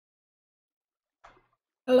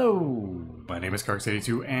Hello, my name is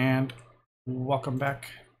Karks82 and welcome back.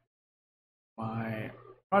 My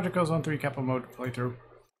Project Ozone 3 Kappa mode playthrough.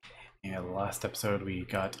 And last episode we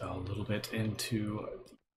got a little bit into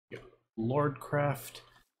Lordcraft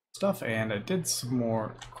stuff, and I did some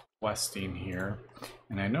more questing here.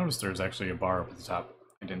 And I noticed there's actually a bar up at the top.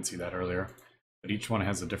 I didn't see that earlier, but each one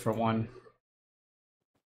has a different one.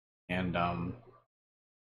 And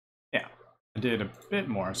yeah, I did a bit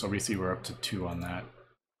more, so we see we're up to 2 on that.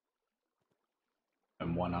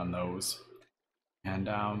 And 1 on those. And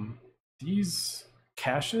these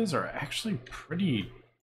caches are actually pretty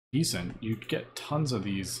decent. You get tons of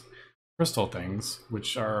these crystal things,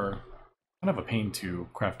 which are kind of a pain to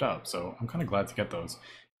craft up. So I'm kind of glad to get those.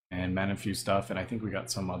 And mana infused stuff, and I think we got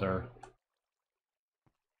some other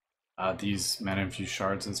these mana infused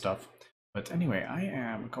shards and stuff. But anyway, I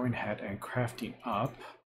am going ahead and crafting up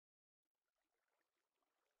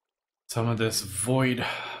some of this void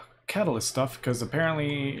catalyst stuff, because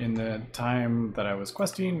apparently in the time that I was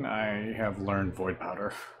questing I have learned void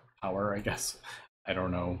power, I guess. I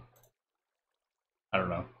don't know,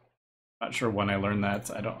 not sure when I learned that.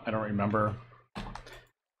 I don't remember.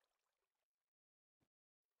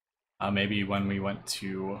 Maybe when we went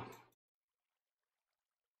to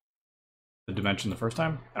the dimension the first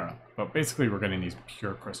time, I don't know. But basically we're getting these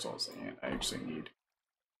pure crystals, and I actually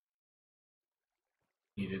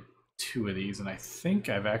needed 2 of these, and I think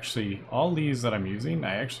I've actually, all these that I'm using,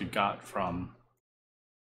 I actually got from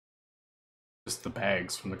just the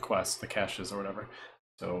bags from the quest, the caches or whatever.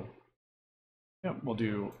 So yeah, we'll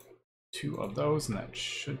do 2 of those, and that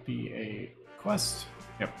should be a quest.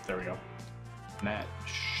 Yep, there we go. And that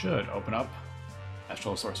should open up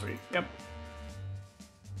Astral Sorcery. Yep.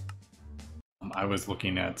 I was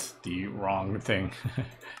looking at the wrong thing.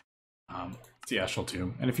 It's the Astral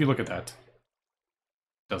Tomb, and if you look at that,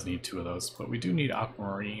 does need 2 of those, but we do need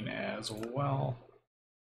aquamarine as well.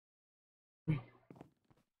 We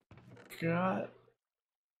got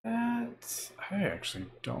that. I actually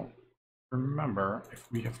don't remember if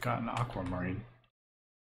we have gotten aquamarine.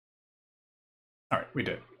 All right, we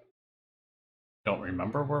did. Don't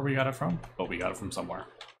remember where we got it from, but we got it from somewhere.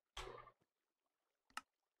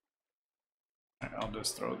 All right, I'll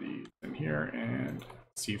just throw these in here and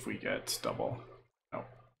see if we get double. No,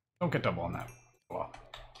 don't get double on that. Well.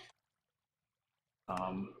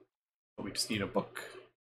 But we just need a book.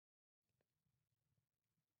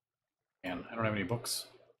 And I don't have any books.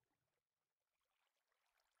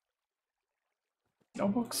 No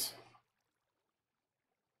books.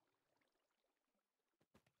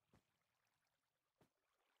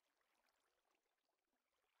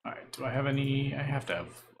 Alright, do I have any? I have to have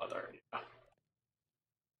other. Yeah.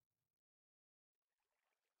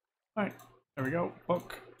 Alright, there we go.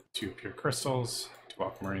 Book. 2 pure crystals, 2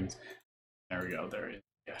 aquamarines. There we go. There is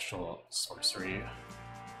the Astral Sorcery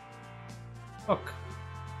book.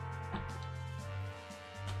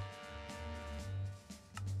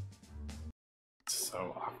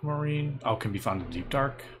 So aquamarine, can be found in deep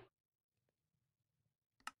dark.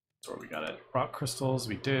 That's where we got it. Rock crystals,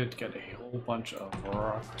 we did get a whole bunch of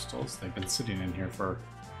rock crystals. They've been sitting in here for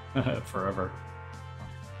forever.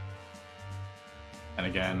 And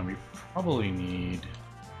again, we probably need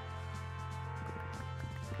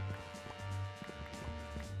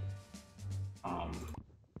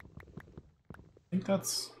I think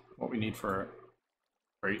that's what we need for a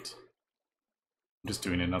crate. I'm just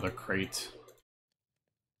doing another crate.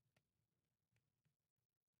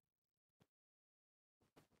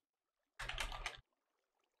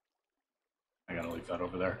 I gotta leave that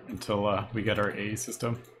over there until we get our A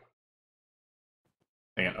system.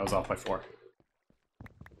 Dang it, I was off by 4.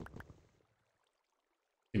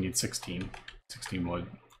 We need 16 wood.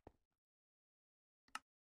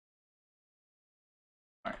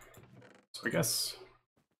 Alright, so I guess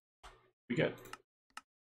we get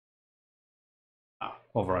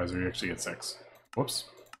pulverizer, you actually get 6. Whoops.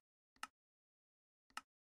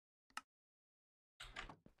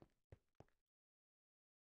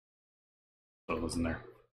 So it was in there.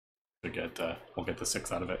 We'll get the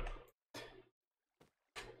 6 out of it.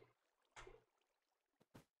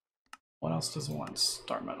 What else does it want?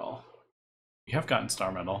 Star metal. We have gotten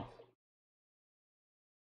star metal.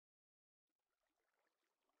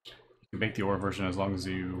 You can make the ore version as long as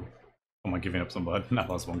you. Oh, am I giving up some blood? Not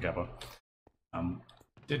plus 1 Kappa.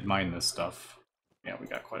 Did mine this stuff. Yeah, we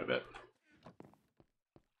got quite a bit.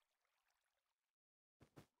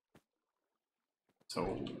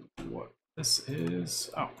 So what this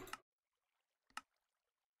is? Oh.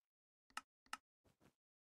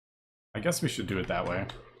 I guess we should do it that way.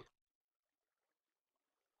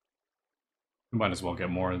 We might as well get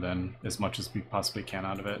more than as much as we possibly can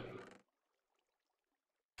out of it.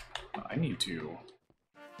 I need to...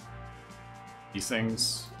 These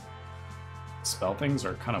things... Spell things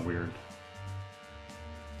are kind of weird.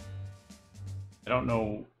 I don't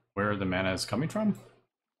know where the mana is coming from,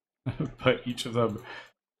 but each of them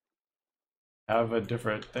have a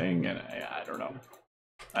different thing, and I don't know.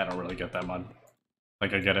 I don't really get that much.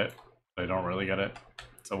 Like, I get it, but I don't really get it.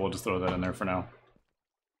 So we'll just throw that in there for now.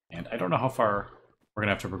 And I don't know how far we're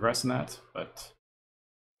gonna have to progress in that, but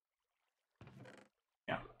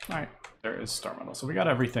yeah. Alright, there is Star Metal. So we got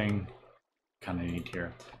everything kind of need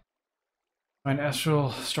here. Find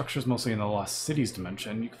astral structures mostly in the Lost Cities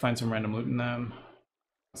dimension. You can find some random loot in them.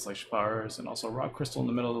 Slash bars, and also rock crystal in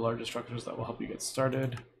the middle of the largest structures that will help you get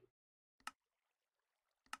started.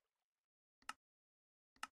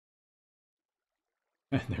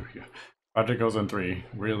 And there we go. Project Ozone 3.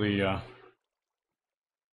 Really,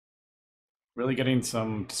 really getting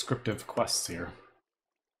some descriptive quests here.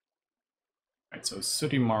 Alright, so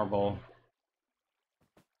Sooty Marble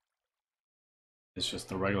is just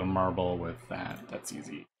the regular marble with that. That's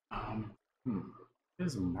easy. What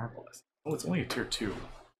is a marble? Oh, it's only a tier 2.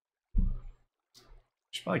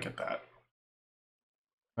 Should probably get that.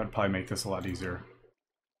 That'd probably make this a lot easier.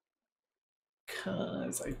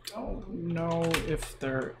 Because I don't know if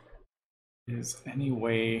there is any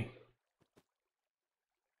way...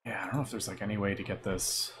 Yeah, I don't know if there's like any way to get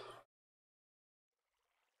this...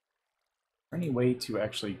 Or any way to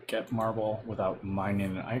actually get marble without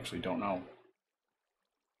mining it. I actually don't know.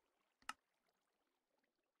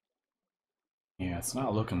 Yeah, it's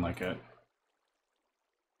not looking like it.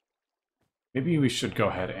 Maybe we should go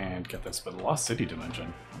ahead and get this, but the Lost City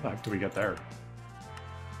dimension. How the heck do we get there?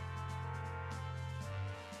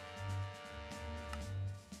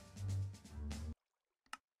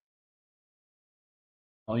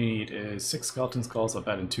 All you need is 6 skeleton skulls, a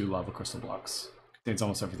bed, and 2 lava crystal blocks. Contains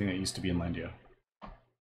almost everything that used to be in Landia.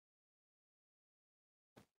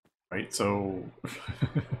 Right, so...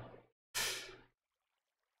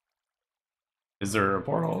 Is there a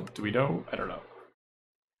portal? Do we know? I don't know.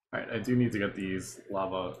 Alright, I do need to get these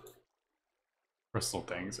lava crystal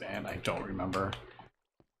things, and I don't remember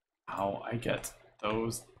how I get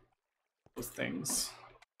those things.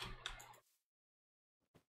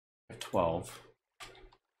 I have 12.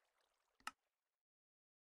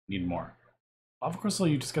 Need more. Lava crystal,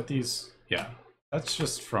 you just get these. Yeah, that's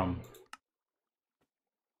just from...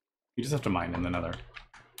 You just have to mine in the nether.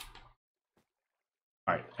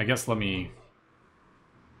 Alright, I guess let me...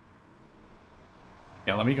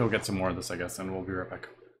 Yeah, let me go get some more of this, I guess, and we'll be right back.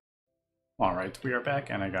 Alright, we are back,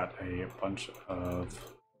 and I got a bunch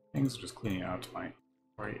of things, just cleaning out my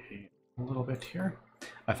inventory a little bit here.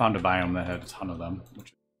 I found a biome that had a ton of them, which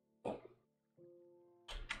is cool.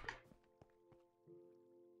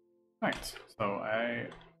 Alright, so I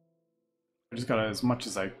just got as much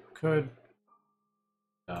as I could.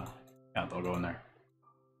 Yeah, they'll go in there.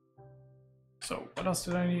 So, what else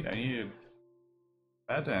did I need? I needed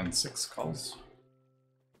a bed and 6 skulls.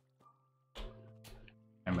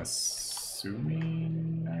 I'm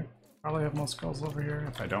assuming I probably have most skulls over here.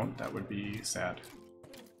 If I don't, that would be sad.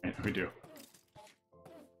 Right, we do.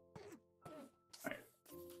 Alright,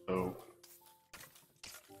 so...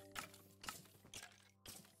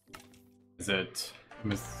 Is it...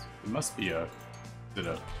 It must be a... Is it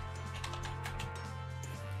a...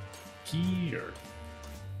 key, or...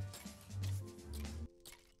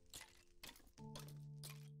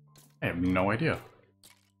 I have no idea.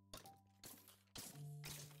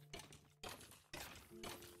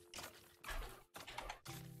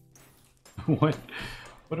 What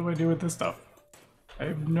do I do with this stuff? I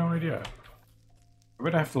have no idea. I'm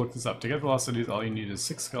gonna have to look this up. To get velocities, all you need is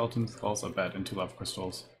 6 skeleton skulls, a bed, and 2 lava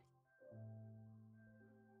crystals.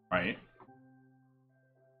 Right.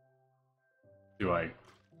 Do I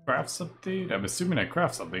craft something? I'm assuming I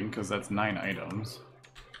craft something, because that's 9 items.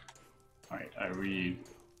 Alright, are we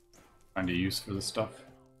find a use for this stuff?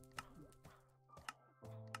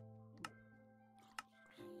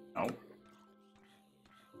 No.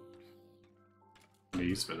 Find a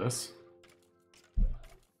use for this?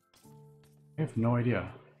 I have no idea.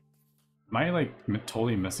 Am I like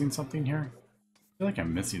totally missing something here? I feel like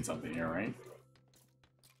I'm missing something here, right?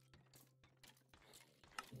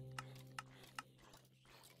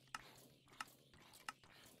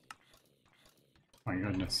 My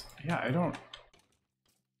goodness. Yeah, I don't...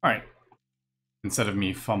 Alright. Instead of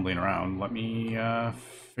me fumbling around, let me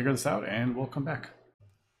figure this out and we'll come back.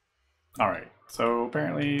 Alright, so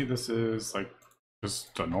apparently this is like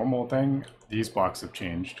just a normal thing. These blocks have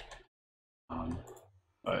changed.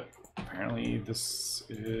 But apparently this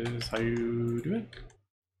is how you do it.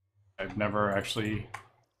 I've never actually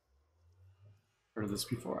heard of this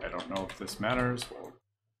before. I don't know if this matters.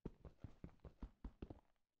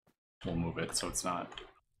 We'll move it so it's not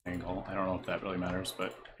angle. I don't know if that really matters,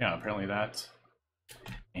 but yeah, apparently that.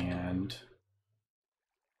 And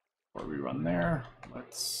before we run there,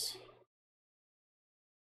 let's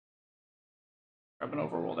grab an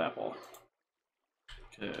overrolled apple,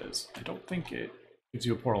 because I don't think it gives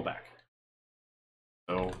you a portal back.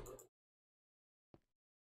 So,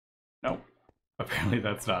 nope. Apparently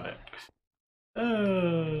that's not it.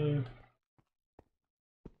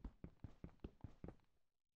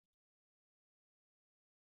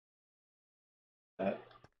 That.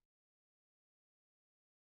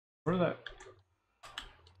 Where did that?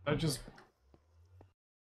 I just.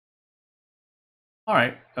 All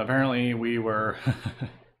right. Apparently we were.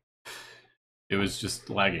 It was just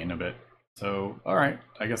lagging a bit. So, all right.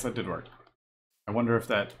 I guess that did work. I wonder if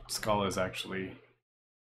that skull is actually.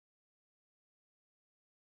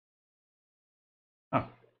 Oh.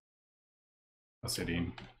 That's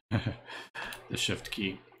hitting the shift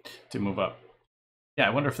key to move up. Yeah,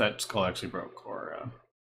 I wonder if that skull actually broke or.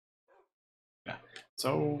 Yeah.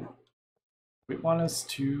 So. It want us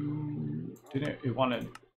to. Didn't it wanted.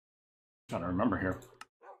 I'm trying to remember here.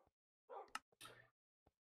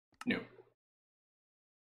 New.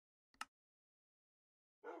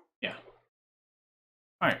 Yeah.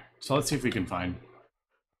 Alright, so let's see if we can find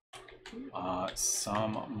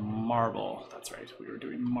some marble. That's right, we were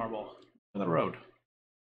doing marble for the road.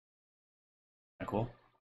 That cool?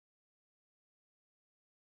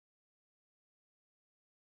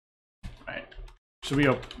 Alright. Should we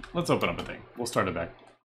let's open up a thing. We'll start it back.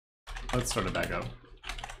 Let's start it back up.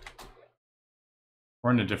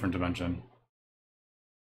 We're in a different dimension.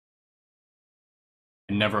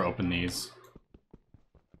 I never open these,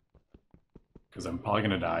 because I'm probably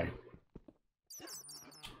gonna die.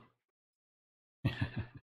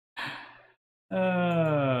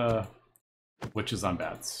 Witches on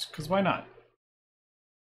bats, because why not?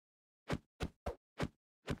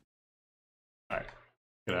 Alright,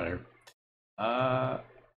 get out of here.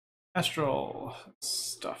 Astral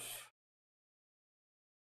stuff.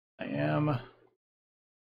 I am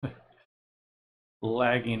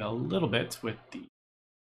lagging a little bit with the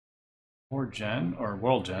 4gen, or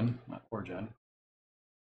world gen, not 4gen.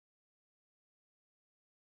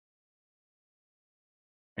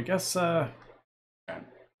 I guess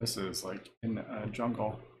this is like in a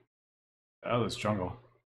jungle. Oh, this jungle.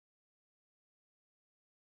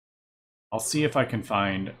 I'll see if I can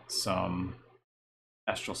find some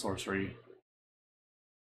Astral Sorcery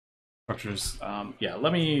structures. Yeah,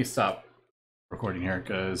 let me stop recording here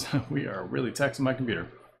because we are really taxing my computer.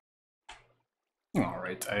 All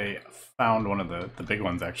right, I found one of the big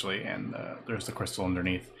ones actually, and there's the crystal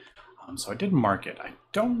underneath. So I did mark it. I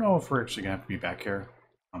don't know if we're actually gonna have to be back here,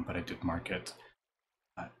 but I did mark it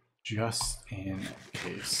just in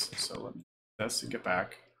case. So let me do this and get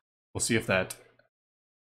back. We'll see if that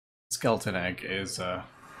skeleton egg is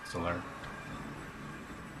still there.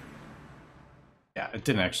 Yeah, it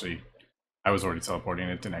didn't actually. I was already teleporting.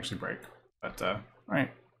 It didn't actually break. But all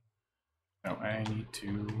right. No, I need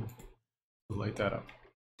to light that up.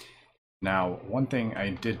 Now, one thing I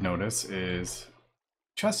did notice is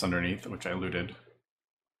chests underneath, which I looted.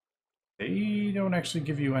 They don't actually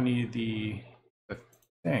give you any of the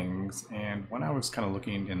things. And when I was kind of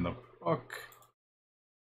looking in the book,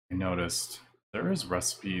 I noticed there is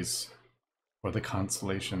recipes for the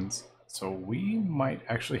constellations. So we might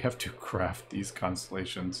actually have to craft these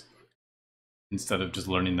constellations instead of just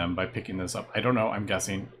learning them by picking this up. I don't know, I'm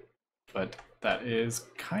guessing, but that is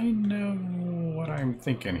kind of what I'm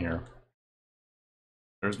thinking here.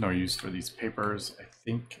 There's no use for these papers. I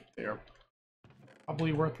think they're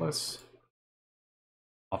probably worthless.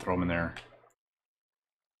 I'll throw them in there.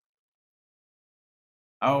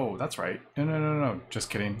 Oh, that's right. No. Just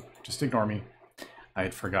kidding. Just ignore me. I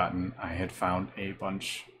had forgotten I had found a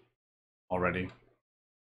bunch already.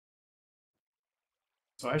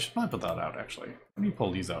 So I should probably put that out, actually. Let me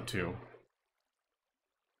pull these out, too.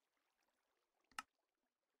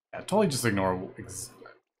 Yeah, totally just ignore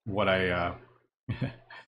what I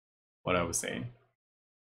what I was saying.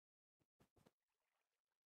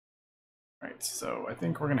 Alright, so I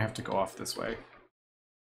think we're gonna have to go off this way.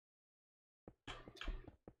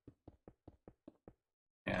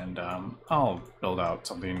 And I'll build out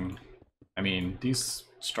something. I mean, these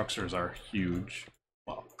structures are huge.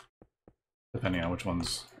 Well, depending on which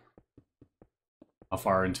ones, how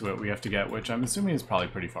far into it we have to get, which I'm assuming is probably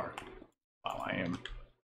pretty far. Wow, I'm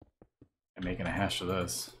making a hash of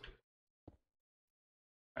this.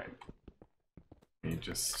 Alright,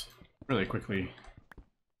 just really quickly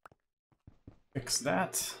fix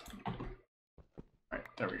that. Alright,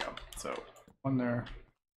 there we go. So, one there.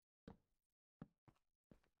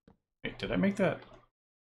 Wait, did I make that?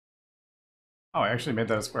 Oh, I actually made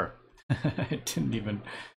that a square. I didn't even...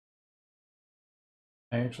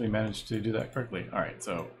 I actually managed to do that correctly. Alright,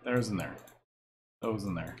 so there's in there. Those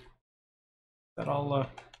in there. Is that all, I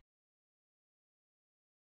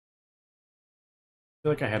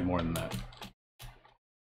feel like I had more than that.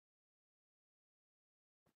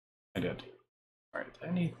 I did. Alright,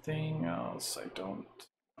 anything else?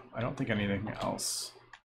 I don't think anything else.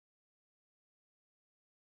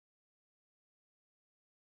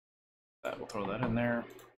 We'll throw that in there.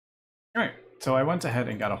 Alright, so I went ahead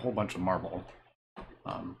and got a whole bunch of marble.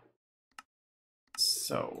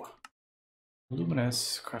 So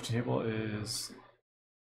luminous crafting table is,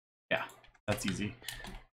 yeah, that's easy.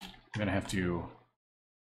 I'm gonna have to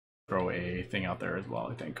throw a thing out there as well,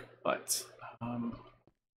 I think. But let's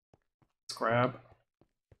grab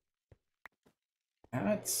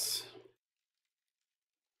that.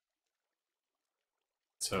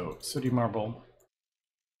 So sooty marble,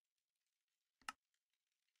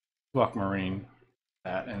 block marine,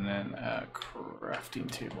 that, and then a crafting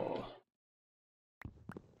table.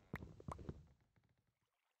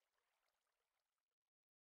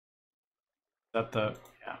 Is that the,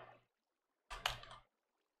 yeah.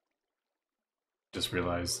 Just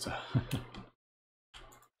realized I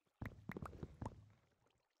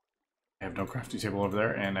have no crafting table over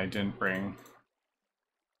there, and I didn't bring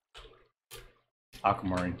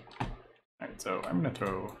aquamarine. Alright, so I'm gonna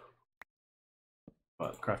throw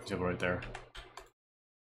a crafting table right there.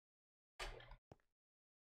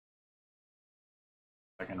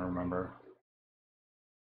 If I can remember.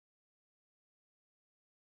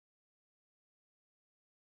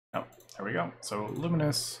 Oh, there we go. So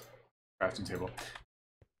luminous crafting table.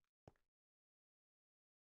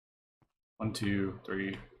 1, 2,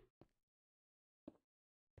 3.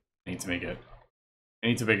 I need to make it. I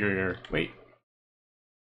need to make it bigger. Wait.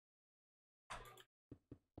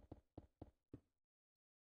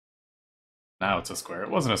 Now it's a square.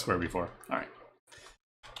 It wasn't a square before. Alright.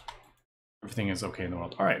 Everything is okay in the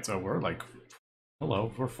world. Alright, so we're like,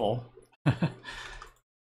 hello, we're full.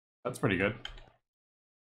 That's pretty good.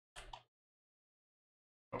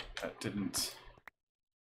 Oh, that didn't...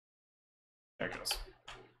 There it goes.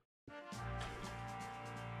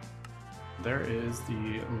 There is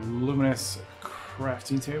the luminous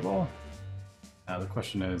crafting table. Now the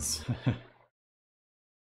question is,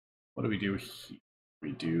 what do we do here?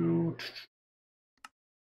 We do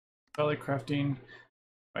belly crafting.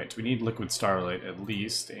 Right, we need liquid starlight at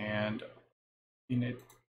least, and we need,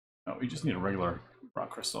 no, we just need a regular rock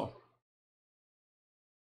crystal.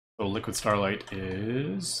 So liquid starlight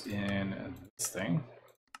is in this thing.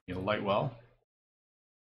 You need a light well.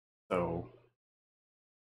 So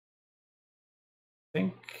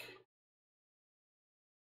I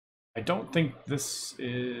don't think this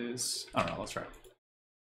is, I don't know, let's try it.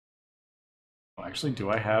 Oh, actually, do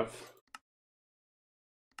I have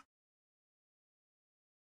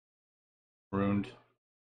runed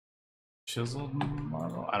chiseled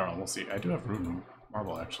marble? I don't know, we'll see. I do have runed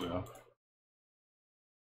marble actually though.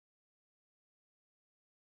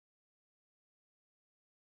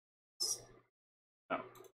 No.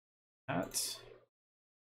 That.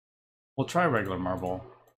 We'll try regular marble.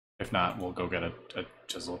 If not, we'll go get a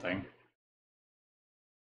chisel thing.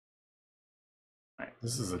 Alright,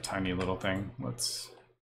 this is a tiny little thing. Let's...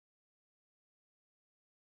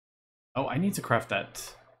 Oh, I need to craft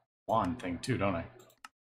that wand thing too, don't I?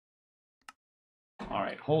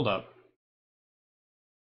 Alright, hold up.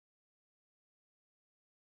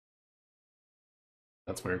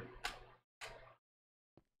 That's weird.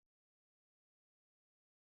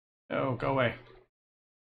 No, go away.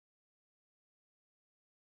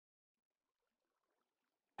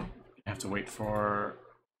 I have to wait for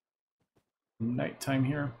nighttime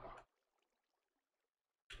here.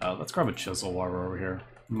 Let's grab a chisel while we're over here.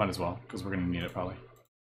 Might as well, because we're going to need it probably.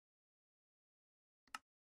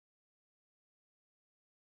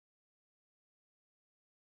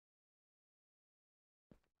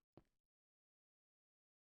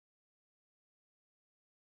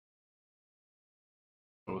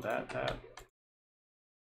 Oh, that.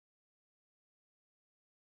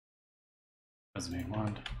 Resonating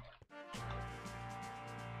wand.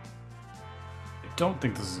 I don't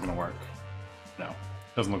think this is going to work. No,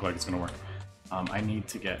 doesn't look like it's going to work. I need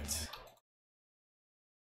to get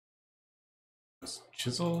this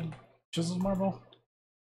chiseled marble.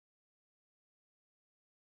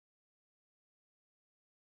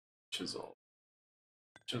 Chisel.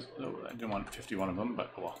 Just I didn't want 51 of them,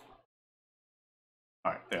 but oh well.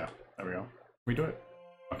 All right, there we go. Can we do it?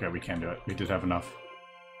 Okay, we can do it. We did have enough.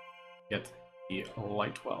 Get the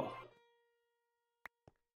light well.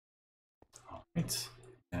 All right,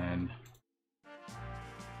 and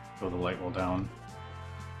throw the light well down.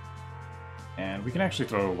 And we can actually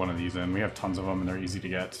throw one of these in. We have tons of them, and they're easy to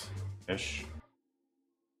get-ish. I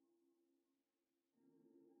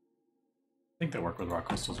think they work with rock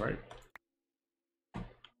crystals, right?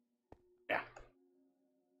 Yeah.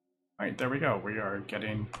 Alright, there we go. We are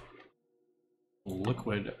getting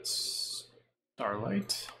liquid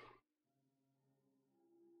starlight.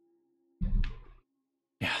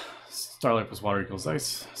 Yeah, starlight plus water equals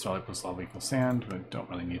ice, starlight plus lava equals sand, but don't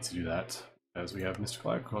really need to do that as we have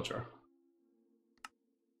mystical agriculture.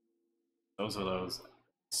 Those are those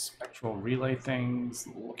spectral relay things,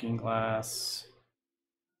 looking glass.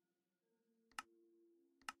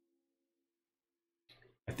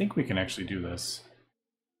 I think we can actually do this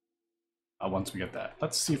once we get that.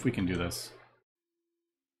 Let's see if we can do this.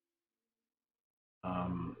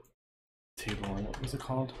 Table, what was it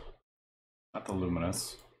called? Not the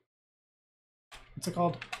luminous. What's it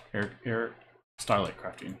called? Air starlight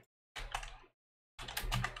crafting.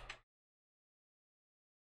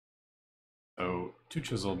 So 2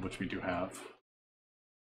 chiseled, which we do have.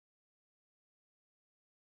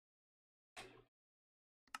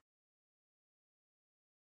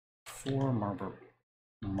 4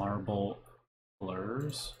 marble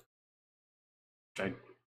blurs, which I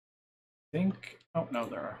think. Oh no,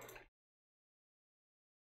 there are.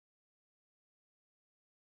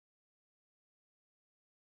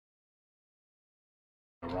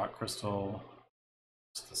 A rock crystal.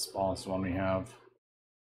 It's the smallest one we have.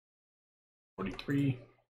 43.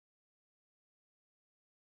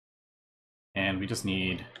 And we just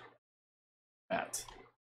need that.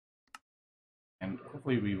 And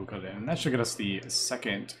hopefully we will go in. And that should get us the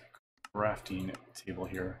second crafting table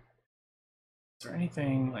here. Is there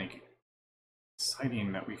anything like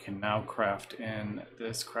exciting that we can now craft in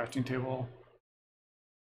this crafting table?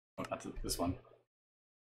 Oh, not this one.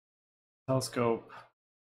 Telescope.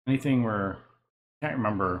 Anything where I can't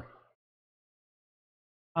remember.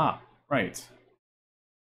 Ah, right.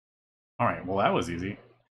 All right, well that was easy.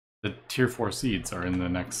 The tier 4 seeds are in the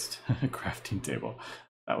next crafting table.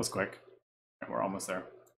 That was quick. Right, we're almost there.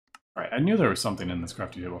 All right, I knew there was something in this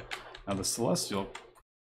crafting table. Now the celestial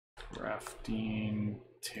crafting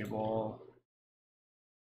table.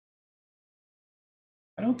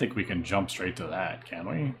 I don't think we can jump straight to that, can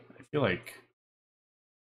we? I feel like...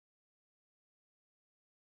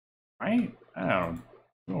 Right? I don't know.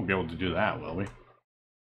 We won't be able to do that, will we?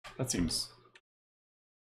 That seems...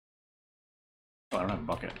 Oh, I don't have a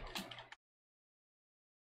bucket.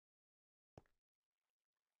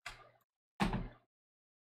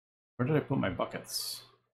 Where did I put my buckets?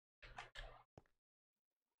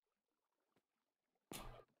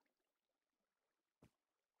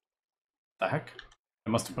 The heck? I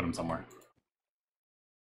must have put them somewhere.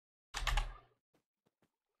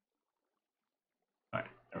 Alright,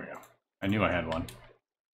 there we go. I knew I had one.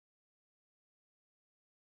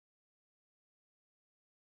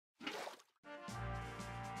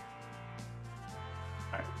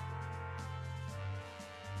 Alright.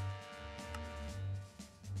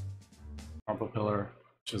 Marble pillar,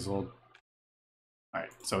 chiseled.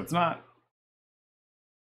 Alright, so it's not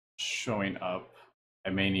showing up. I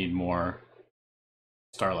may need more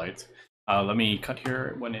starlight. Let me cut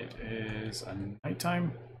here when it is a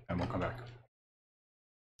nighttime, and we'll come back.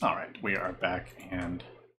 Alright, we are back, and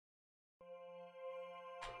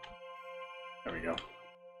there we go.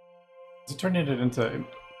 Is it turning it into...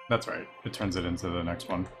 That's right, it turns it into the next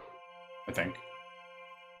one, I think.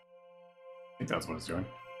 I think that's what it's doing.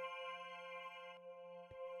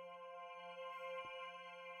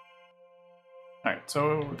 Alright,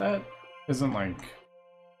 so that isn't like...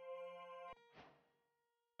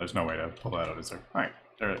 There's no way to pull that out, is there? Alright,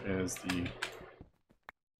 there is the...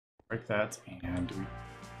 Break that, and we...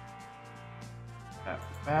 that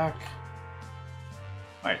back.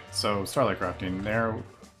 Alright, so starlight crafting, there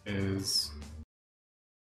is...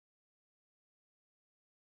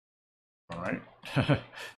 Alright.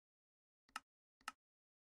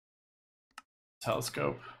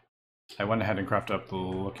 Telescope. I went ahead and crafted up the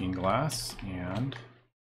looking glass, and...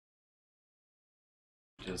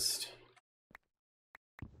 just...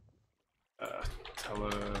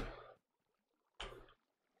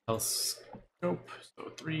 telescope, so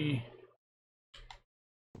 3,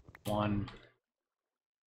 1.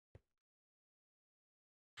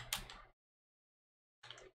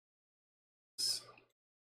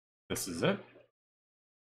 This is it.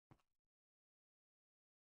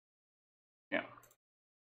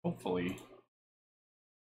 Hopefully.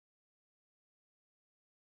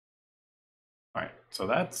 All right, so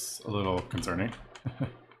that's a little concerning.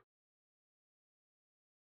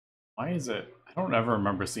 Why is it? I don't ever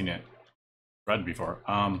remember seeing it red before.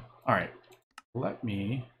 All right, let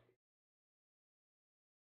me.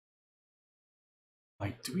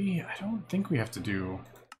 Like, do we? I don't think we have to do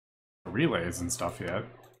relays and stuff yet.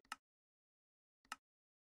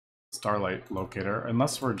 Starlight locator,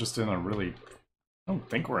 unless we're just in a really. I don't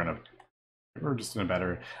think we're in a. We're just in a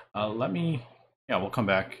better. Let me. Yeah, we'll come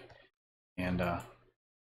back, and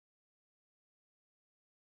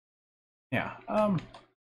yeah.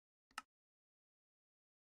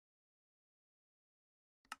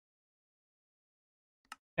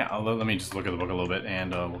 Yeah. Let me just look at the book a little bit,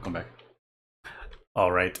 and we'll come back.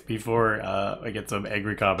 All right. Before I get some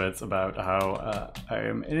angry comments about how I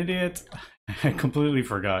am an idiot, I completely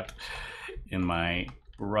forgot in my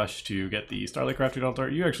rush to get the Starlight Crafting Altar.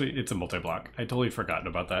 It's a multi-block. I totally forgotten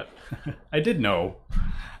about that. I did know,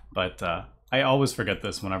 but I always forget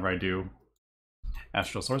this whenever I do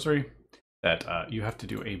Astral Sorcery, that you have to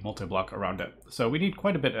do a multi-block around it. So we need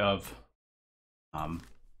quite a bit of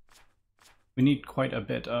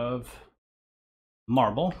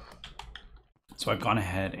marble. So I've gone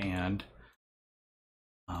ahead and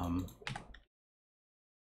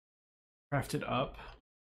crafted up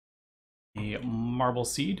a marble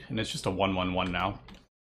seed, and it's just a 1/1/1 now.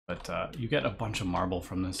 But you get a bunch of marble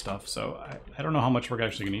from this stuff, so I don't know how much we're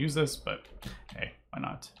actually going to use this, but hey, why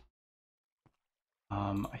not?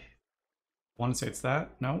 I want to say it's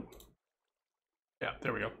that. No. Yeah,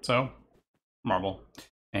 there we go. So marble,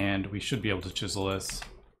 and we should be able to chisel this.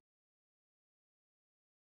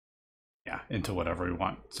 Yeah, into whatever we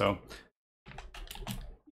want. So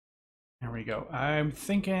there we go. I'm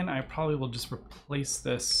thinking I probably will just replace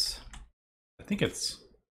this. I think it's.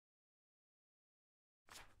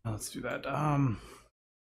 Let's do that.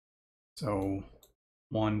 So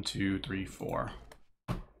 1, 2, 3, 4.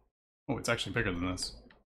 Oh, it's actually bigger than this.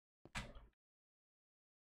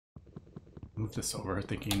 Move this over,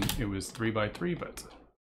 thinking it was 3 by 3, but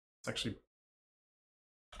it's actually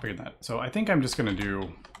bigger than that. So I think I'm just gonna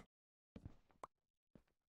do.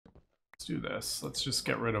 Let's do this. Let's just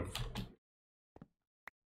get rid of.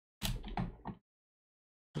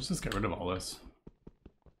 Let's just get rid of all this.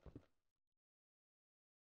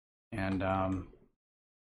 And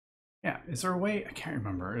yeah, is there a way? I can't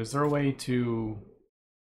remember. Is there a way to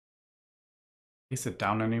place it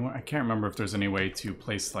down anywhere? I can't remember if there's any way to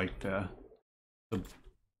place like the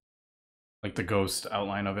ghost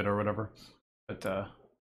outline of it or whatever. But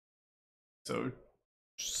so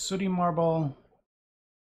sooty marble.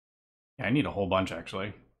 Yeah, I need a whole bunch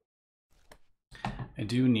actually. I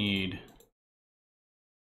do need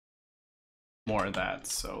more of that,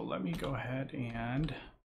 so let me go ahead and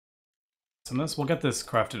some of this. We'll get this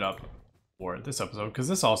crafted up for this episode, because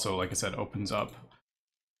this also, like I said, opens up a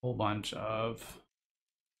whole bunch of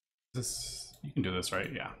this. You can do this,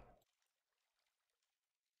 right? Yeah.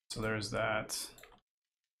 So there's that.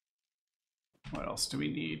 What else do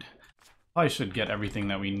we need? Probably should get everything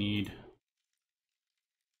that we need.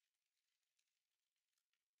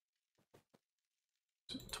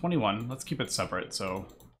 $21. Let's keep it separate. So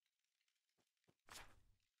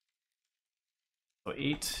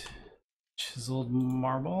 8 chiseled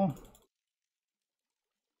marble.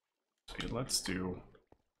 Okay, let's do.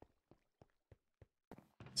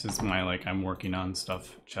 This is my I'm working on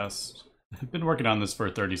stuff chest. I've been working on this for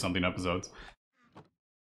 30-something episodes. All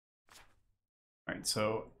right,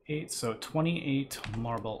 so 8, so 28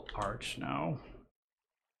 marble arch now.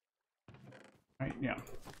 All right, yeah.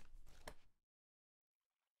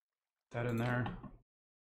 That in there.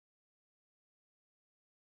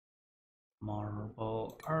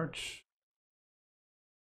 Marble arch.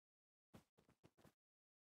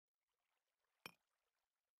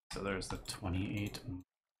 So there's the 28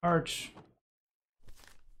 arch.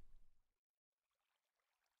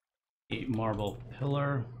 8 marble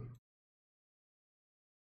pillar.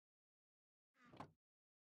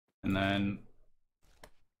 And then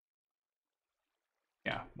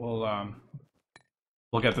yeah, we'll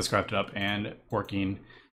get this crafted up and working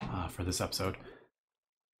for this episode.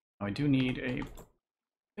 Now, I do need a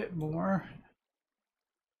bit more.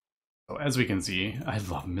 So as we can see, I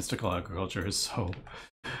love mystical agriculture. Is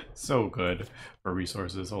so good for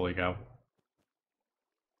resources. Holy cow.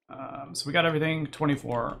 So we got everything.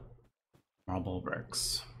 24 marble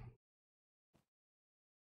bricks.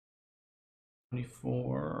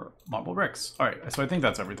 24 marble bricks. All right, so I think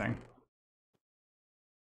that's everything.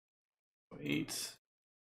 8,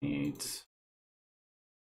 8.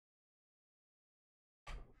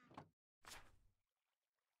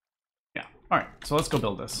 All right, so let's go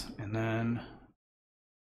build this, and then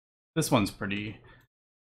this one's pretty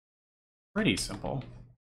simple.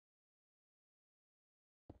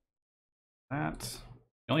 The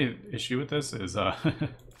only issue with this is if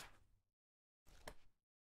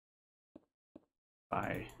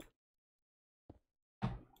I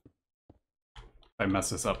mess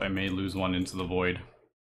this up, I may lose one into the void.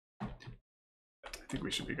 I think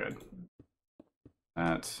we should be good.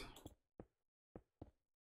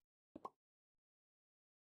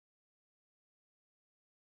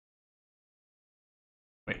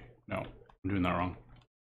 Wait, no, I'm doing that wrong.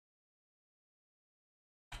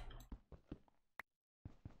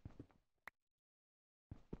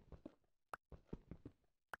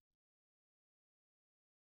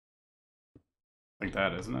 Like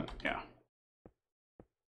that, isn't it? Yeah.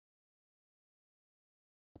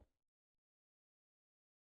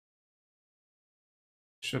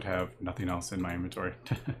 Should have nothing else in my inventory.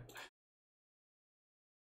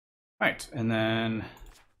 Alright, and then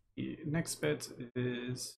the next bit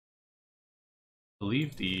is, I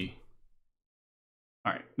believe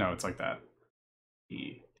alright, no, it's like that.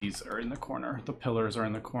 These are in the corner. The pillars are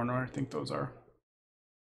in the corner. I think those are.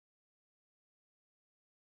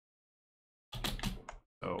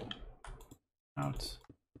 So, out.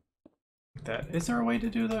 Like that. Is there a way to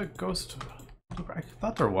do the ghost? I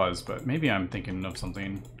thought there was, but maybe I'm thinking of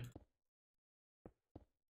something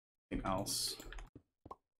else.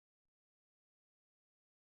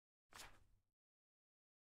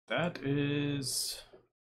 That is,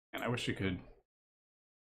 and I wish you could.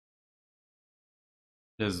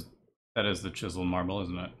 That is the chiseled marble,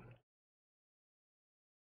 isn't it?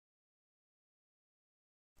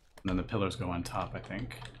 And then the pillars go on top, I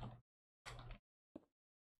think.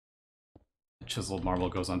 The chiseled marble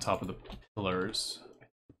goes on top of the pillars,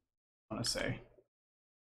 I want to say.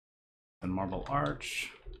 And marble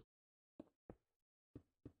arch.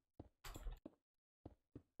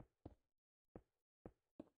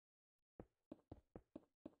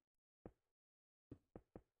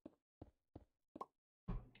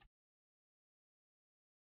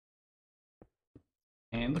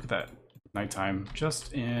 And look at that, nighttime,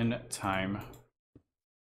 just in time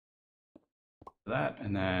for that.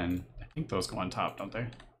 And then I think those go on top, don't they?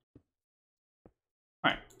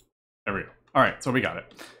 All right, there we go. All right, so we got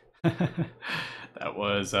it. That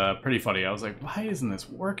was pretty funny. I was like, why isn't this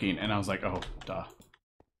working? And I was like, oh, duh.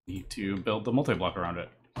 Need to build the multi-block around it.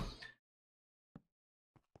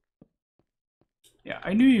 Yeah,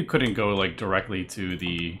 I knew you couldn't go like directly to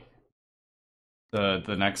the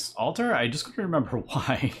next altar. I just couldn't remember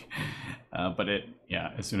why. But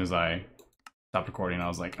yeah, as soon as I stopped recording, I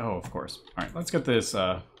was like, oh, of course. All right, let's get this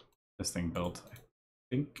this thing built. I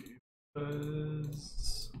think it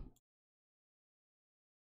was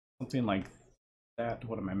something like that.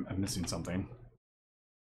 What am I? I'm missing something.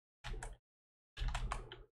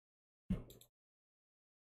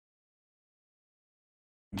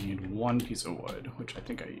 I need one piece of wood, which I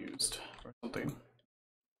think I used or something.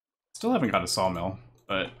 Still haven't got a sawmill,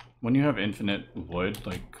 but when you have infinite wood,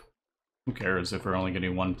 like, who cares if we're only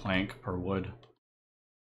getting one plank per wood?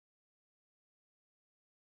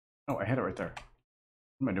 Oh, I had it right there.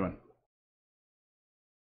 What am I doing?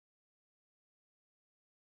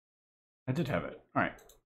 I did have it. All right.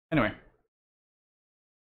 Anyway.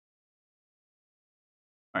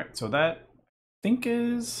 All right, so that, I think,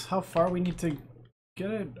 is how far we need to get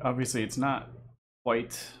it. Obviously, it's not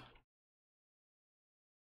quite.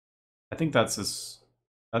 I think that's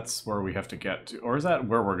where we have to get to. Or is that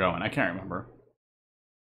where we're going? I can't remember.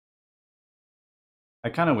 I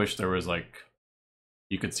kind of wish there was, like,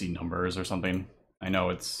 you could see numbers or something. I know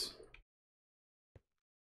it's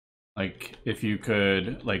like, if you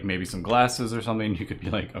could, like, maybe some glasses or something, you could be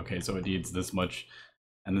like, okay, so it needs this much,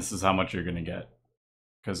 and this is how much you're gonna get.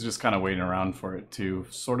 Because just kind of waiting around for it to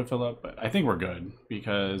sort of fill up, but I think we're good,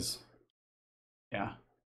 because, yeah,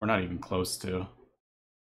 we're not even close to.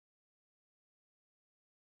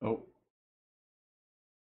 Oh.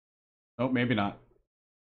 Oh, maybe not.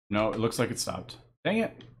 No, it looks like it stopped. Dang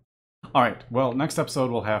it. All right, well, next episode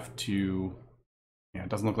we'll have to, yeah, it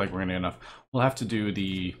doesn't look like we're gonna get enough. We'll have to do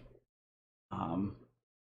the,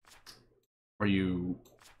 where you,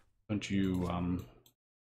 don't you,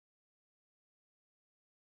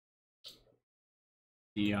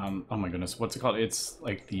 the, oh my goodness, what's it called? It's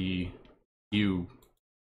like you,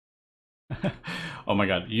 oh my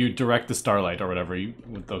god, you direct the starlight or whatever,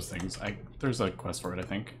 with those things. There's a quest for it, I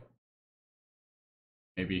think.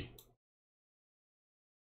 Maybe.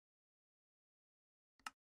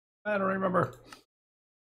 I don't remember.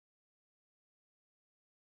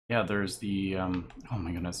 Yeah, there's the, oh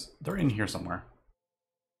my goodness, they're in here somewhere.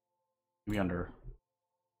 maybe under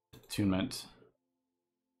attunement.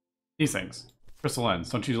 These things. Crystal lens.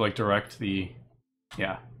 Don't you like direct the...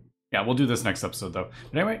 Yeah. Yeah, we'll do this next episode though.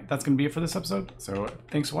 But anyway, that's going to be it for this episode. So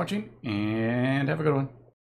thanks for watching and have a good one.